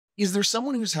Is there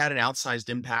someone who's had an outsized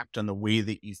impact on the way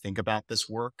that you think about this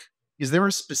work? Is there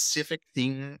a specific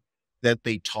thing that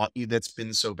they taught you that's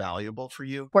been so valuable for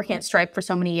you? Working at Stripe for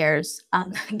so many years,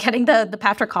 getting the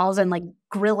Patrick Collison like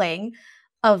grilling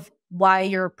of why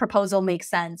your proposal makes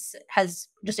sense has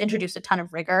just introduced a ton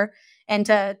of rigor. And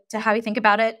to how you think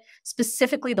about it,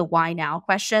 specifically the why now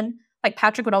question. Like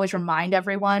Patrick would always remind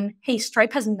everyone, hey,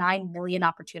 Stripe has 9 million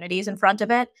opportunities in front of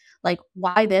it. Like,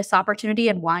 why this opportunity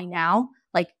and why now?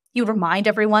 Like, he would remind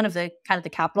everyone of the kind of the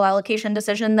capital allocation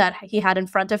decision that he had in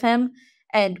front of him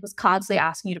and was constantly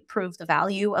asking you to prove the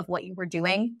value of what you were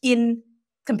doing in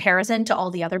comparison to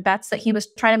all the other bets that he was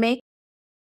trying to make.